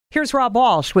Here's Rob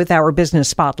Walsh with our Business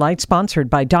Spotlight, sponsored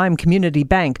by Dime Community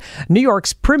Bank, New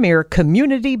York's premier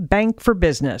community bank for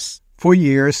business. For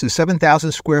years, the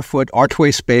 7,000-square-foot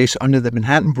archway space under the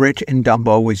Manhattan Bridge in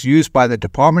Dumbo was used by the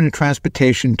Department of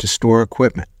Transportation to store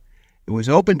equipment. It was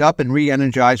opened up and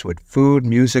re-energized with food,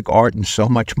 music, art, and so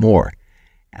much more.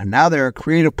 And now there are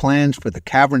creative plans for the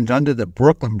caverns under the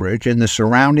Brooklyn Bridge and the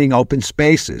surrounding open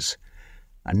spaces,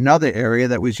 another area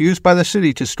that was used by the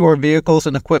city to store vehicles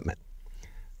and equipment.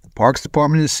 The Parks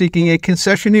Department is seeking a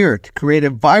concessionaire to create a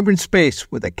vibrant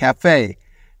space with a cafe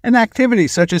and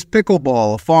activities such as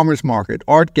pickleball, a farmer's market,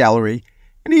 art gallery,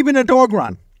 and even a dog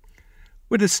run.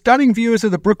 With its stunning views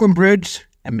of the Brooklyn Bridge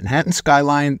and Manhattan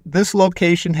skyline, this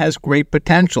location has great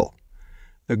potential.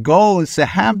 The goal is to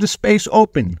have the space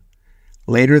open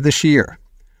later this year.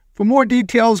 For more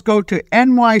details, go to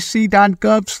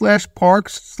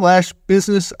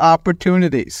nyc.gov/parks/business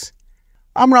opportunities.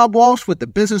 I'm Rob Walsh with the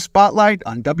Business Spotlight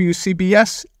on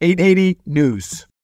WCBS 880 News.